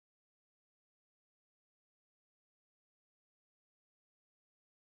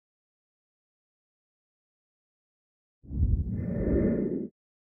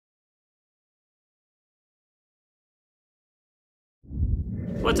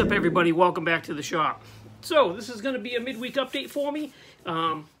What's up, everybody? Welcome back to the shop. So this is going to be a midweek update for me.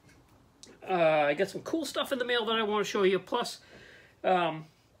 I got some cool stuff in the mail that I want to show you. Plus, I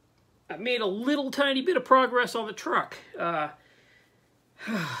made a little tiny bit of progress on the truck.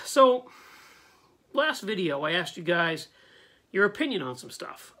 So last video, I asked you guys your opinion on some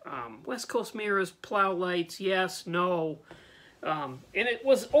stuff. West Coast mirrors, plow lights, yes, no. And it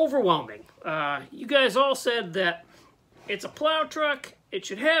was overwhelming. You guys all said that it's a plow truck. It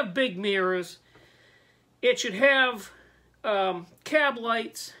should have big mirrors. It should have cab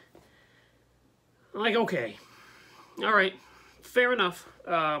lights. I'm like, okay. All right. Fair enough.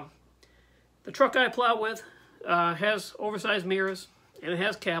 The truck I plow with has oversized mirrors, and it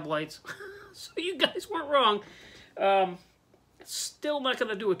has cab lights. So you guys weren't wrong. Still not going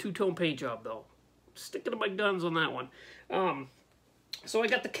to do a two-tone paint job, though. Sticking to my guns on that one. So I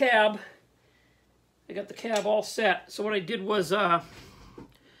got the cab. I got the cab all set. So what I did was,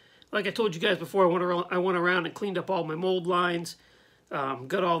 like I told you guys before, I went around and cleaned up all my mold lines,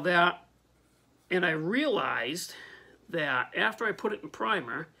 got all that, and I realized that after I put it in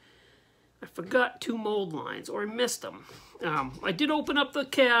primer, I forgot 2 mold lines, or I missed them. I did open up the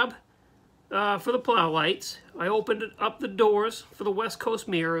cab for the plow lights. I opened up the doors for the West Coast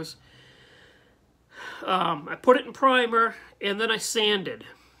mirrors. I put it in primer, and then I sanded.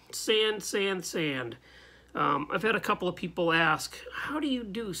 Sand. I've had a couple of people ask, how do you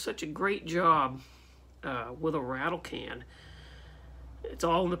do such a great job with a rattle can? It's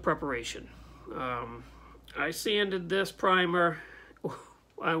all in the preparation. I sanded this primer.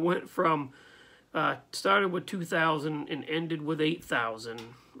 I went from, started with 2,000 and ended with 8,000.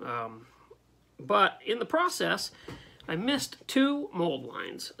 But in the process, I missed 2 mold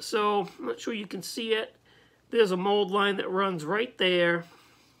lines. So I'm not sure you can see it. There's a mold line that runs right there.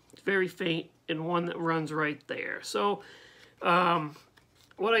 It's very faint, and one that runs right there. So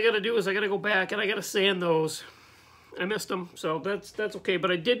what I got to do is I got to go back and I got to sand those. I missed them, so that's okay.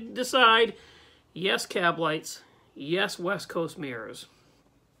 But I did decide, yes, cab lights, yes, West Coast mirrors.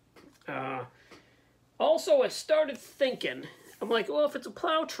 Also, I started thinking, I'm like, well, if it's a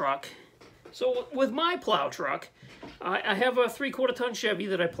plow truck, so with my plow truck, I have a 3/4 ton Chevy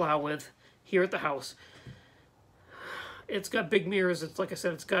that I plow with here at the house. It's got big mirrors. It's like I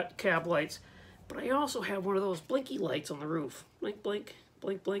said, it's got cab lights. But I also have one of those blinky lights on the roof. Blink, blink,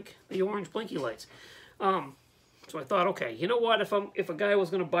 blink, blink. The orange blinky lights. So I thought, okay, you know what? If a guy was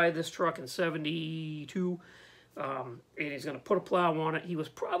going to buy this truck in '72, and he's going to put a plow on it, he was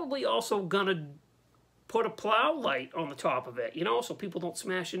probably also going to put a plow light on the top of it, you know, so people don't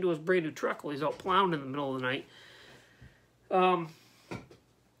smash into his brand new truck while he's out plowing in the middle of the night. And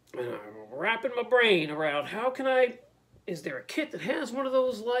I'm wrapping my brain around how can I... Is there a kit that has one of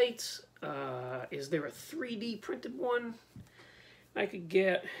those lights? Is there a 3D printed one I could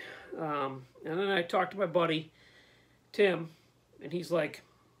get? And then I talked to my buddy, Tim, and he's like,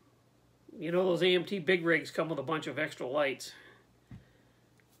 you know, those AMT big rigs come with a bunch of extra lights.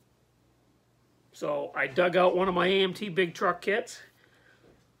 So I dug out one of my AMT big truck kits.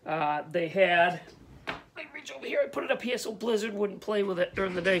 They had, I reach over here, I put it up here so Blizzard wouldn't play with it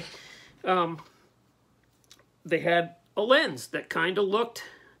during the day. They had a lens that kind of looked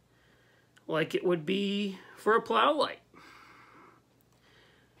like it would be for a plow light.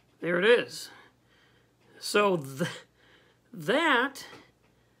 There it is. So that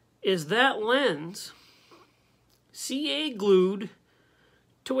is that lens CA glued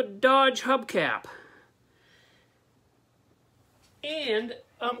to a Dodge hubcap. And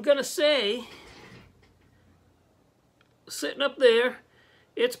I'm gonna say, sitting up there,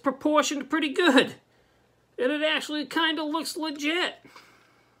 it's proportioned pretty good. And it actually kind of looks legit.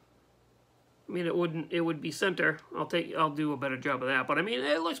 I mean, it would be center. I'll do a better job of that, but I mean,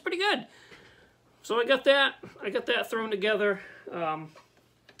 it looks pretty good. So I got that thrown together. I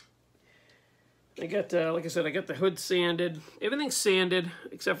got, like I said, I got the hood sanded. Everything's sanded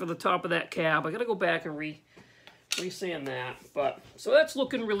except for the top of that cab. I got to go back and re-sand that. But so that's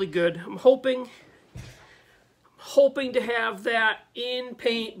looking really good. I'm hoping to have that in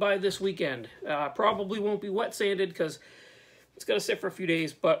paint by this weekend. Probably won't be wet sanded because it's got to sit for a few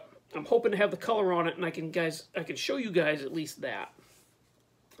days, but I'm hoping to have the color on it, and I can show you guys at least that.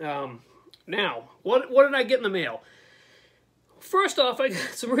 Now, what did I get in the mail? First off, I got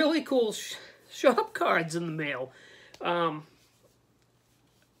some really cool shop cards in the mail.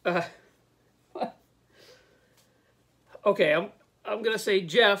 Okay, I'm gonna say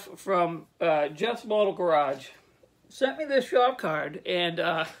Jeff from Jeff's Model Garage sent me this shop card, and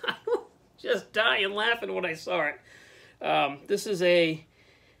I was just dying laughing when I saw it. This is a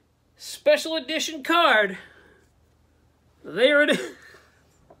special edition card. There it is.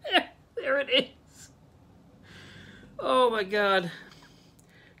 it is. Oh my God.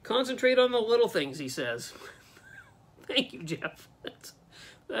 Concentrate on the little things, he says. Thank you, Jeff.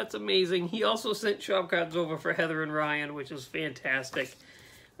 That's amazing. He also sent shop cards over for Heather and Ryan, which is fantastic.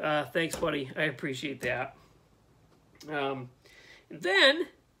 Thanks, buddy. I appreciate that. And then,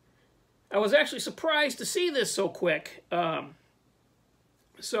 I was actually surprised to see this so quick.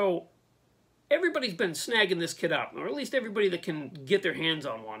 So, everybody's been snagging this kit up, or at least everybody that can get their hands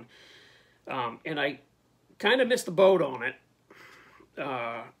on one. And I kind of missed the boat on it.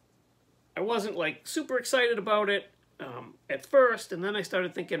 I wasn't like super excited about it at first, and then I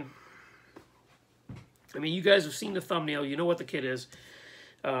started thinking, I mean, you guys have seen the thumbnail, you know what the kit is.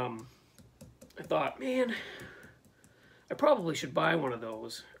 I thought, man, I probably should buy one of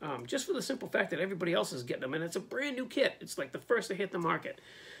those, just for the simple fact that everybody else is getting them, and it's a brand new kit. It's like the first to hit the market,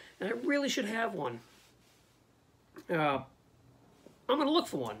 and I really should have one. I'm going to look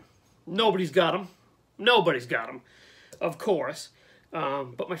for one. Nobody's got them. Nobody's got them, of course.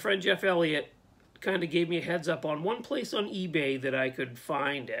 But my friend Jeff Elliott kind of gave me a heads up on one place on eBay that I could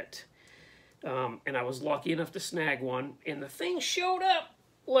find it. And I was lucky enough to snag one. And the thing showed up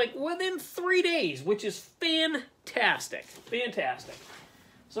like within 3 days, which is fantastic. Fantastic.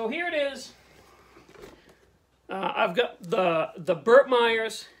 So here it is. I've got the Burt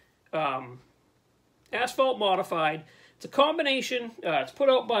Myers Asphalt Modified. It's a combination. It's put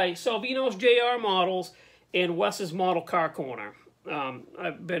out by Salvinos JR Models and Wes's Model Car Corner.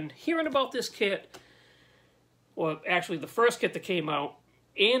 I've been hearing about this kit, well, actually the first kit that came out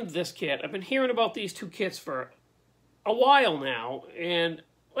and this kit. I've been hearing about these two kits for a while now, and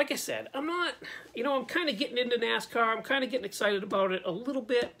like I said, I'm not, you know, I'm kind of getting into NASCAR. I'm kind of getting excited about it a little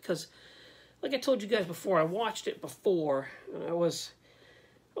bit because, like I told you guys before, I watched it before, and I was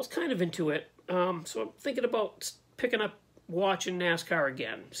kind of into it. So I'm thinking about picking up watching NASCAR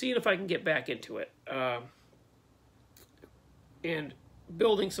again, seeing if I can get back into it. And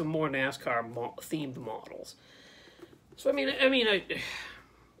building some more NASCAR-themed models. So, I mean,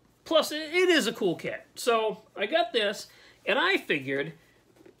 plus, it is a cool kit. So, I got this, and I figured,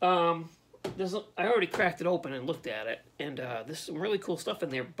 I already cracked it open and looked at it, and there's some really cool stuff in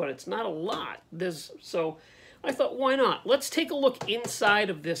there, but it's not a lot. So, I thought, why not? Let's take a look inside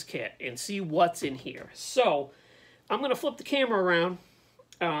of this kit and see what's in here. So, I'm going to flip the camera around,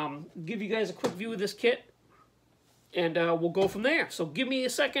 give you guys a quick view of this kit, and we'll go from there. So give me a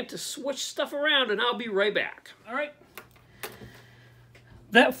second to switch stuff around, and I'll be right back. All right.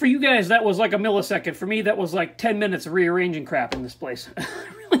 That, for you guys, that was like a millisecond. For me, that was like 10 minutes of rearranging crap in this place. I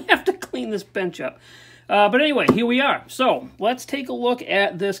really have to clean this bench up. But anyway, here we are. So let's take a look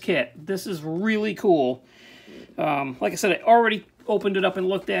at this kit. This is really cool. Like I said, I already opened it up and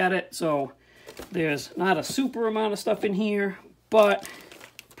looked at it. So there's not a super amount of stuff in here, but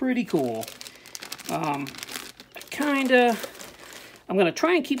pretty cool. I'm going to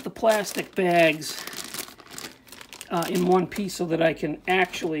try and keep the plastic bags in one piece so that I can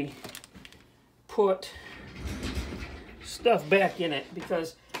actually put stuff back in it,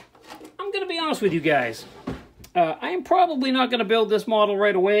 because I'm going to be honest with you guys. I am probably not going to build this model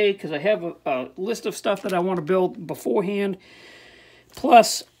right away because I have a list of stuff that I want to build beforehand.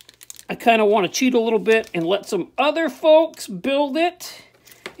 Plus, I kind of want to cheat a little bit and let some other folks build it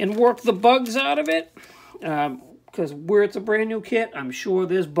and work the bugs out of it. Because where it's a brand new kit, I'm sure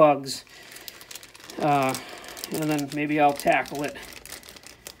there's bugs. And then maybe I'll tackle it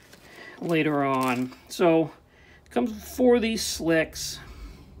later on. So, it comes with 4 of these slicks.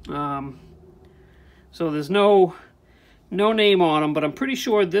 So there's no name on them, but I'm pretty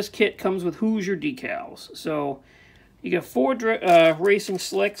sure this kit comes with Hoosier decals. So, you got 4 racing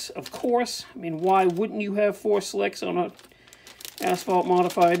slicks, of course. I mean, why wouldn't you have 4 slicks on a asphalt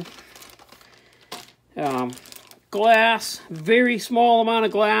modified? Glass, very small amount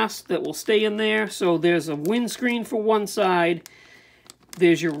of glass that will stay in there. So there's a windscreen for one side.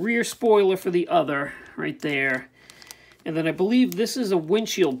 There's your rear spoiler for the other, right there. And then I believe this is a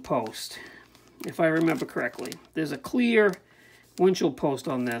windshield post, if I remember correctly. There's a clear windshield post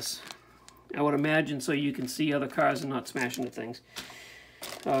on this, I would imagine, so you can see other cars and not smash into things.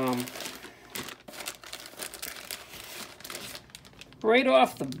 Right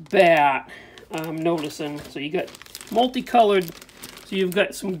off the bat, I'm noticing, so you got multicolored, so you've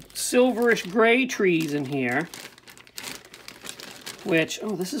got some silverish gray trees in here, which,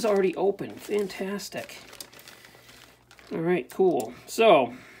 oh, this is already open. Fantastic. All right, cool.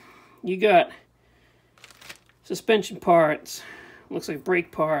 So, you got suspension parts, looks like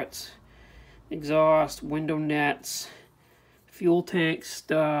brake parts, exhaust, window nets, fuel tank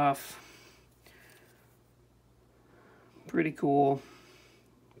stuff. Pretty cool.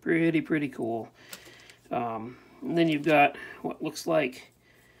 Pretty cool. And then you've got what looks like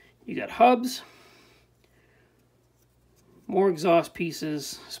you got hubs, more exhaust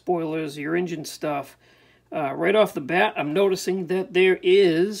pieces, spoilers, your engine stuff. Right off the bat, I'm noticing that there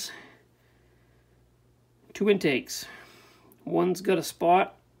is 2 intakes. One's got a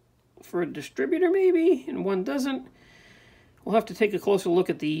spot for a distributor maybe, and one doesn't. We'll have to take a closer look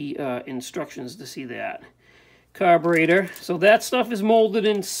at the instructions to see that. Carburetor. So that stuff is molded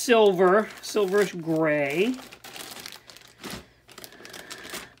in silver, silverish gray.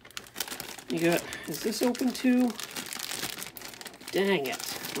 You got, is this open too? Dang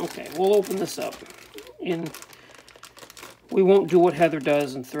it. Okay, we'll open this up. And we won't do what Heather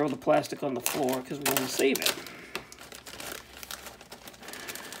does and throw the plastic on the floor because we want to save it.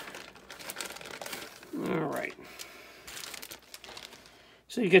 Alright.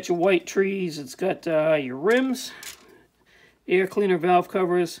 So you got your white trees. It's got your rims, air cleaner valve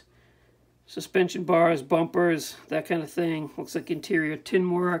covers, suspension bars, bumpers, that kind of thing. Looks like interior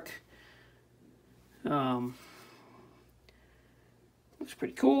tin work. Looks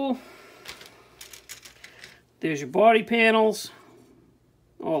pretty cool. There's your body panels.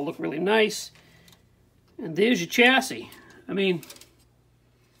 Oh, look really nice. And there's your chassis. I mean,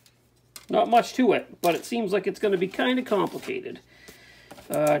 not much to it, but it seems like it's going to be kind of complicated.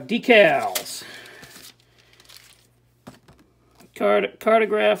 Decals.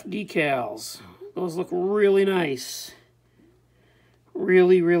 Cartograph decals. Those look really nice.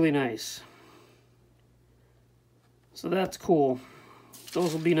 Really nice. So that's cool.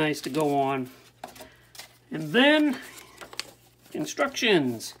 Those will be nice to go on. And then,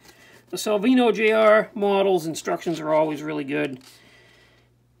 instructions. The Salvino JR models instructions are always really good.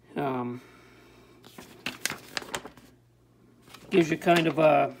 Gives you kind of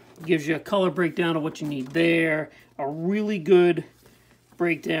a, gives you a color breakdown of what you need there. A really good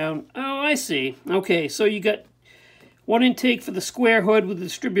breakdown. Oh, I see. Okay, so you got one intake for the square hood with the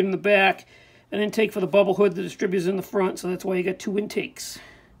distributor in the back, an intake for the bubble hood, the distributor's in the front, so that's why you got 2 intakes.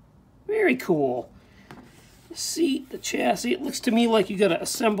 Very cool. The seat, the chassis, it looks to me like you got to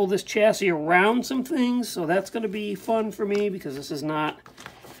assemble this chassis around some things, so that's going to be fun for me because this is not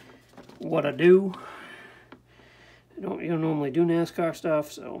what I do. You don't normally do NASCAR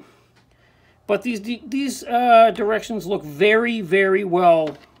stuff, so. But these directions look very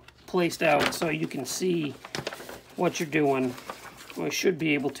well placed out, so you can see what you're doing. Well, I should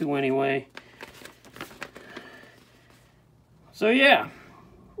be able to anyway. So yeah,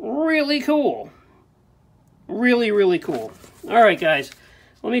 really cool. Really cool. All right, guys,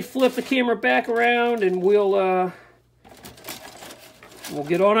 let me flip the camera back around, and we'll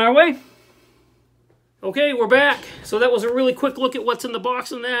get on our way. Okay, we're back. So that was a really quick look at what's in the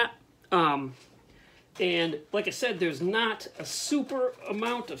box and that. And like I said, there's not a super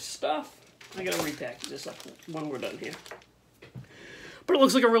amount of stuff. I gotta repackage this up when we're done here. But it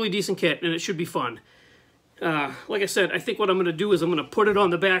looks like a really decent kit, and it should be fun. Like I said, I think what I'm going to do is I'm going to put it on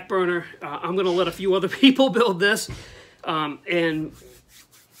the back burner. I'm going to let a few other people build this. And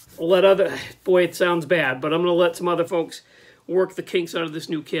let other... Boy, it sounds bad, but I'm going to let some other folks work the kinks out of this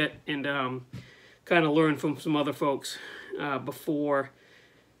new kit and kind of learn from some other folks before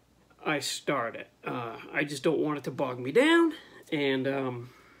I start it. I just don't want it to bog me down, and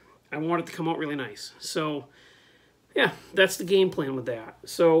I want it to come out really nice. So, yeah, that's the game plan with that.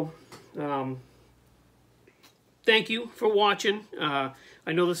 So, thank you for watching. I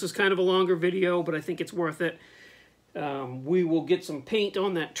know this is kind of a longer video, but I think it's worth it. We will get some paint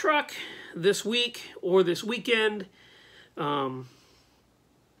on that truck this week or this weekend. I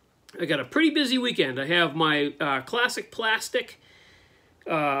got a pretty busy weekend. I have my classic plastic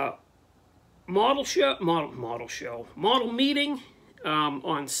model meeting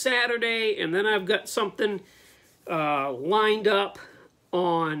on Saturday, and then I've got something lined up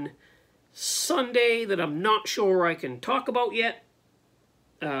on Sunday that I'm not sure I can talk about yet,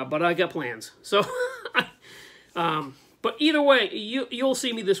 but I got plans. So, but either way, you'll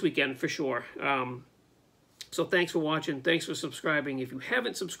see me this weekend for sure. So thanks for watching. Thanks for subscribing. If you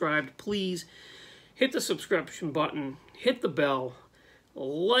haven't subscribed, please hit the subscription button, hit the bell,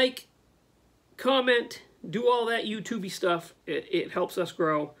 like, comment, do all that YouTubey stuff. It helps us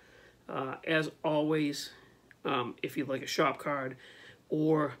grow. As always, if you'd like a shop card,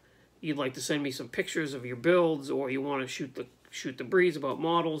 or you'd like to send me some pictures of your builds, or you want to shoot the breeze about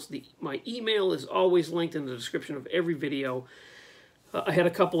models, my email is always linked in the description of every video. I had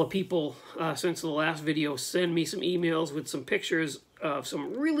a couple of people since the last video send me some emails with some pictures of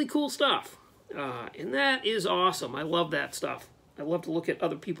some really cool stuff. And that is awesome. I love that stuff. I love to look at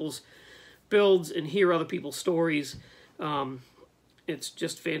other people's builds and hear other people's stories. it's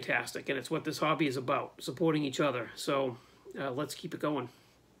just fantastic, and it's what this hobby is about, supporting each other. So let's keep it going.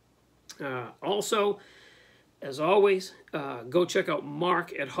 Also, as always, go check out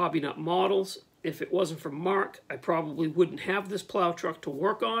Mark at Hobby Nut Models. If it wasn't for Mark, I probably wouldn't have this plow truck to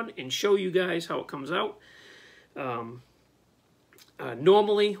work on and show you guys how it comes out.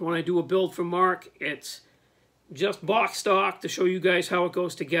 Normally, when I do a build for Mark, it's just box stock to show you guys how it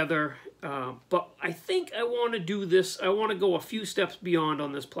goes together. But I think I want to do this. I want to go a few steps beyond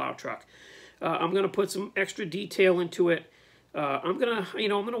on this plow truck. I'm going to put some extra detail into it. I'm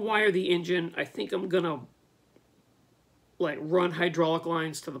gonna wire the engine. I think I'm gonna like run hydraulic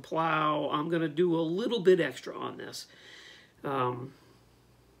lines to the plow. I'm gonna do a little bit extra on this,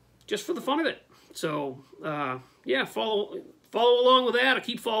 just for the fun of it. So yeah, follow along with that. I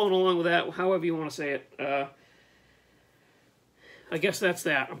keep following along with that, however you want to say it. I guess that's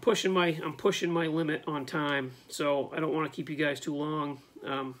that. I'm pushing my limit on time, so I don't want to keep you guys too long.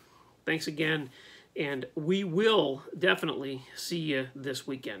 Thanks again. And we will definitely see you this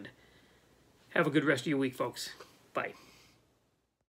weekend. Have a good rest of your week, folks. Bye.